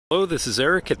Hello, this is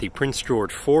Eric at the Prince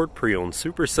George Ford Pre-Owned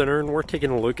Supercenter, and we're taking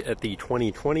a look at the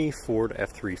 2020 Ford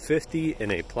F-350 in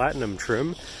a platinum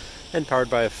trim and powered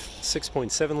by a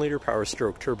 6.7 liter Power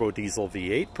Stroke turbo diesel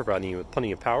V8, providing you with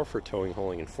plenty of power for towing,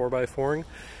 hauling, and 4x4ing.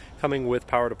 Coming with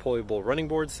power deployable running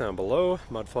boards down below,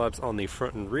 mud flaps on the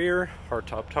front and rear,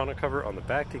 hardtop tonneau cover on the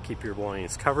back to keep your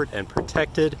belongings covered and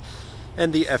protected,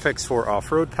 and the FX4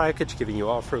 Off-Road Package giving you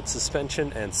off-road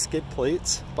suspension and skid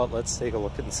plates. But let's take a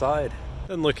look inside.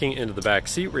 Then looking into the back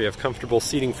seat, we have comfortable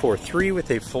seating for three with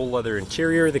a full leather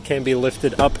interior that can be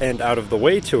lifted up and out of the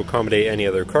way to accommodate any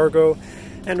other cargo,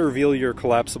 and reveal your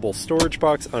collapsible storage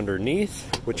box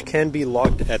underneath, which can be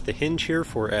locked at the hinge here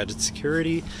for added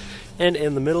security. And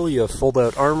in the middle you have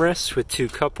fold-out armrests with two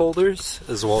cup holders,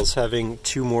 as well as having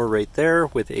two more right there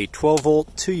with a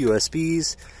 12-volt, two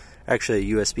USBs, actually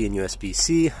a USB and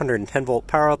USB-C, 110-volt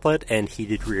power outlet, and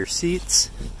heated rear seats.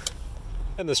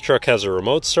 And this truck has a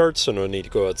remote start, so no need to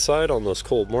go outside on those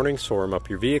cold mornings to warm up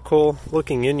your vehicle.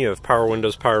 Looking in, you have power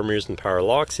windows, power mirrors, and power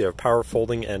locks. You have power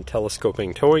folding and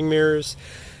telescoping towing mirrors,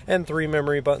 and three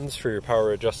memory buttons for your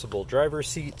power adjustable driver's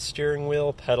seat, steering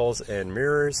wheel, pedals, and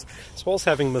mirrors, as well as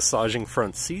having massaging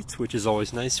front seats, which is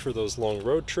always nice for those long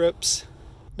road trips.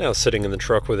 Now sitting in the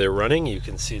truck with it running, you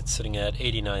can see it's sitting at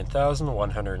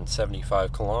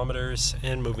 89,175 kilometers,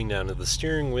 and moving down to the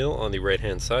steering wheel on the right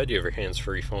hand side you have your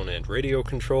hands-free phone and radio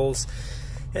controls,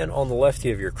 and on the left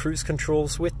you have your cruise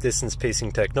controls with distance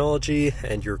pacing technology,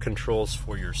 and your controls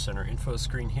for your center info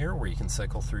screen here where you can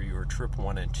cycle through your trip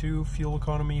 1 and 2, fuel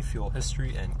economy, fuel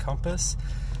history, and compass.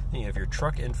 Then you have your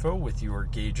truck info with your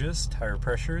gauges, tire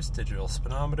pressures, digital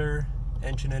speedometer,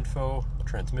 engine info,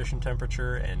 transmission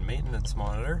temperature, and maintenance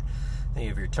monitor. Then you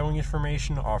have your towing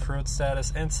information, off-road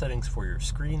status, and settings for your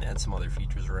screen, and some other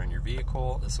features around your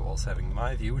vehicle, as well as having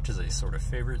My View, which is a sort of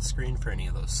favorite screen for any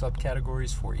of those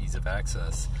subcategories for ease of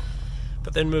access.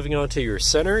 But then moving on to your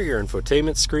center, your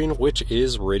infotainment screen, which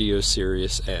is radio,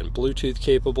 Sirius, and Bluetooth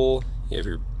capable. You have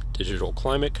your digital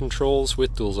climate controls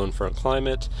with dual zone front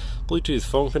climate, Bluetooth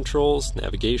phone controls,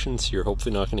 navigation so you're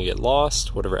hopefully not going to get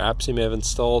lost, whatever apps you may have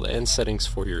installed, and settings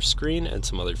for your screen and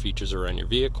some other features around your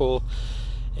vehicle.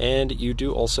 And you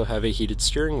do also have a heated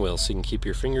steering wheel so you can keep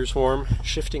your fingers warm.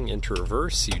 Shifting into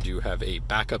reverse, you do have a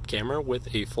backup camera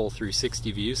with a full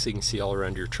 360 view so you can see all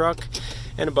around your truck.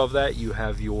 And above that you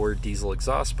have your diesel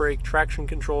exhaust brake, traction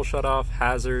control shutoff,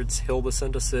 hazards, hill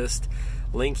descent assist,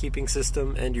 lane keeping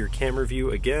system, and your camera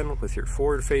view again with your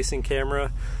forward facing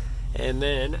camera. And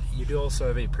then you do also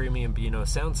have a premium B&O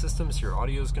Sound System, so your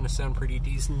audio is going to sound pretty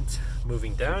decent.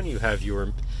 Moving down you have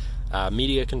your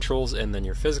media controls, and then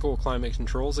your physical climate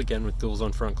controls, again with dual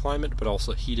zone front climate, but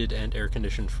also heated and air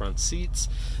conditioned front seats.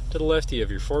 To the left you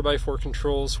have your 4x4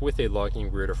 controls with a locking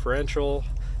rear differential,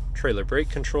 trailer brake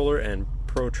controller, and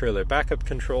pro trailer backup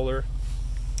controller.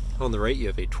 On the right you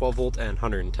have a 12-volt and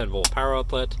 110-volt power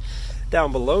outlet.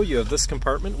 Down below you have this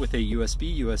compartment with a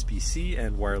USB, USB-C,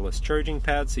 and wireless charging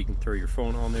pad so you can throw your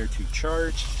phone on there to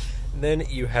charge. And then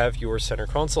you have your center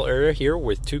console area here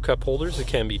with two cup holders that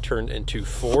can be turned into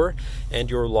four, and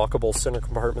your lockable center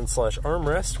compartment /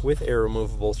 armrest with a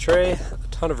removable tray. A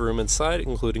ton of room inside,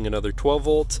 including another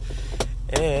 12-volt.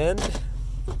 And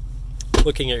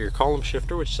looking at your column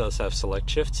shifter, which does have select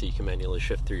shift so you can manually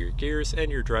shift through your gears,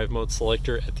 and your drive mode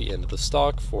selector at the end of the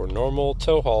stock for normal,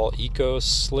 tow haul, eco,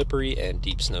 slippery, and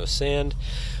deep snow sand.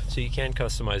 So you can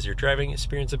customize your driving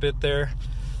experience a bit there.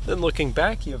 Then looking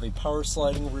back, you have a power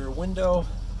sliding rear window.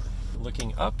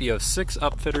 Looking up, you have 6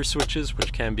 upfitter switches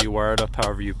which can be wired up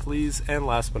however you please, and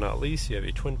last but not least you have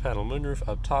a twin panel moonroof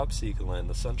up top so you can land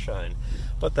the sunshine.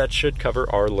 But that should cover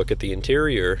our look at the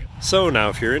interior. So now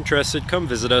if you're interested, come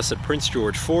visit us at Prince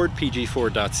George Ford,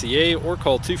 pg4.ca, or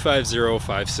call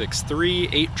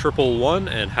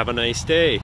 250-563-8111 and have a nice day.